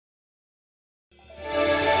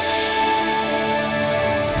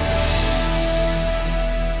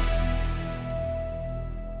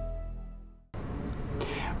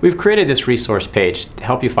We've created this resource page to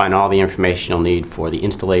help you find all the information you'll need for the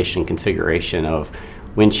installation and configuration of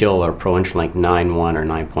Windchill or INTRALINK 9.1 or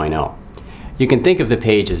 9.0. You can think of the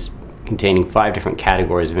page as containing 5 different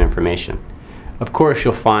categories of information. Of course,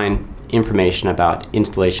 you'll find information about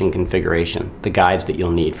installation and configuration, the guides that you'll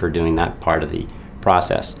need for doing that part of the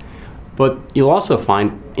process. But you'll also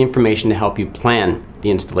find information to help you plan the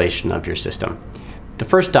installation of your system. The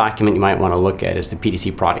first document you might want to look at is the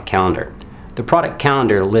PTC product calendar. The product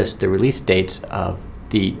calendar lists the release dates of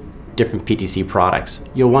the different PTC products.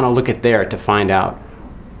 You'll want to look at there to find out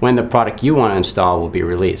when the product you want to install will be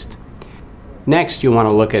released. Next, you'll want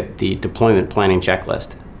to look at the deployment planning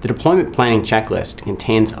checklist. The deployment planning checklist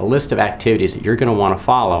contains a list of activities that you're going to want to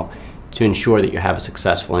follow to ensure that you have a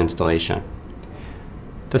successful installation.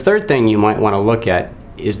 The third thing you might want to look at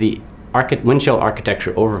is the Windchill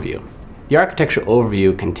architecture overview. The architecture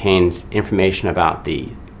overview contains information about the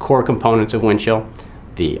core components of Windchill,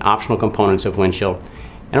 the optional components of Windchill,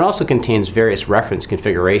 and it also contains various reference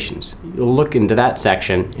configurations. You'll look into that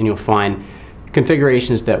section and you'll find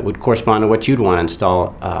configurations that would correspond to what you'd want to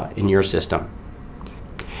install in your system.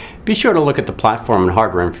 Be sure to look at the platform and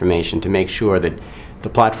hardware information to make sure that the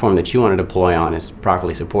platform that you want to deploy on is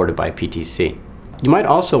properly supported by PTC. You might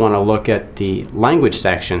also want to look at the language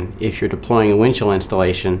section if you're deploying a Windchill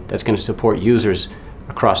installation that's going to support users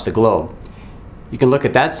across the globe. You can look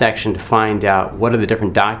at that section to find out what are the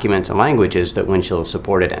different documents and languages that Windchill is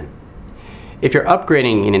supported in. If you're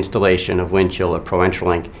upgrading an installation of Windchill or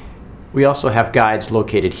INTRALINK, we also have guides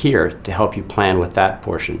located here to help you plan with that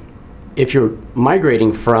portion. If you're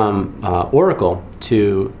migrating from Oracle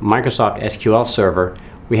to Microsoft SQL Server,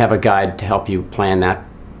 we have a guide to help you plan that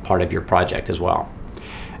part of your project as well.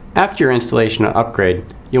 After your installation or upgrade,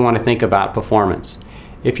 you'll want to think about performance.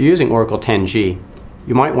 If you're using Oracle 10G,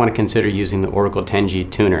 you might want to consider using the Oracle 10G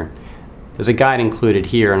tuner. There's a guide included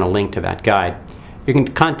here and a link to that guide. You can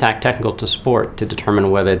contact technical support to determine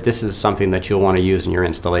whether this is something that you'll want to use in your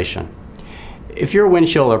installation. If your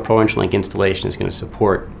Windchill or INTRALINK installation is going to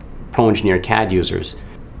support ProEngineer CAD users,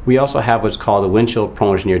 we also have what's called the Windchill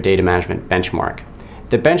ProEngineer Data Management Benchmark.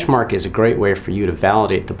 The benchmark is a great way for you to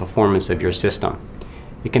validate the performance of your system.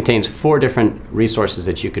 It contains 4 different resources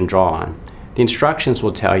that you can draw on. The instructions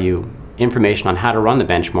will tell you information on how to run the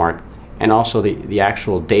benchmark and also the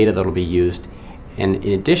actual data that will be used. And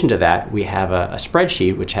in addition to that, we have a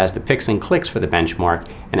spreadsheet which has the picks and clicks for the benchmark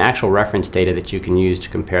and actual reference data that you can use to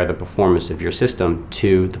compare the performance of your system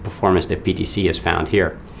to the performance that PTC has found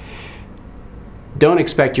here. Don't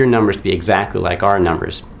expect your numbers to be exactly like our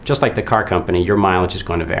numbers. Just like the car company, your mileage is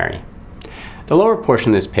going to vary. The lower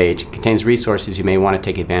portion of this page contains resources you may want to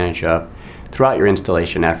take advantage of throughout your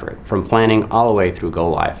installation effort, from planning all the way through go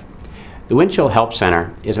live. The Windchill Help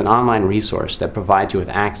Center is an online resource that provides you with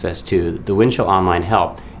access to the Windchill Online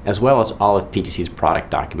Help as well as all of PTC's product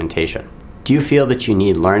documentation. Do you feel that you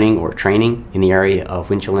need learning or training in the area of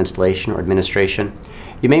Windchill installation or administration?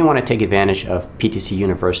 You may want to take advantage of PTC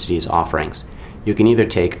University's offerings. You can either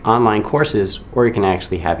take online courses or you can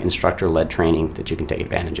actually have instructor-led training that you can take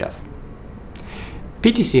advantage of.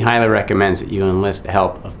 PTC highly recommends that you enlist the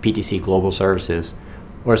help of PTC Global Services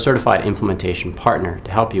or a certified implementation partner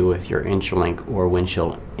to help you with your INTRALINK or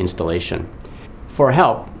Windchill installation. For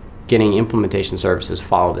help getting implementation services,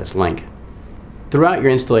 follow this link. Throughout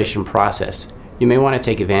your installation process, you may want to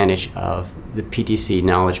take advantage of the PTC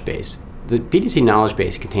knowledge base. The PTC knowledge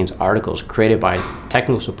base contains articles created by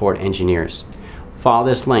technical support engineers. Follow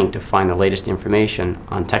this link to find the latest information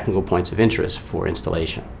on technical points of interest for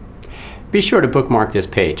installation. Be sure to bookmark this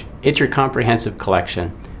page. It's your comprehensive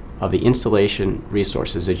collection of the installation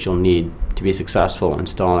resources that you'll need to be successful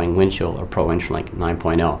installing Windchill or INTRALINK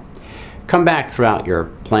 9.0. Come back throughout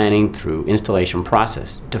your planning through installation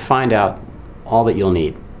process to find out all that you'll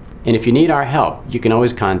need. And if you need our help, you can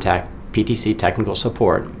always contact PTC technical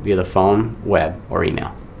support via the phone, web, or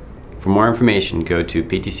email. For more information, go to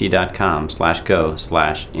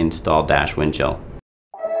ptc.com/go/install-Windchill.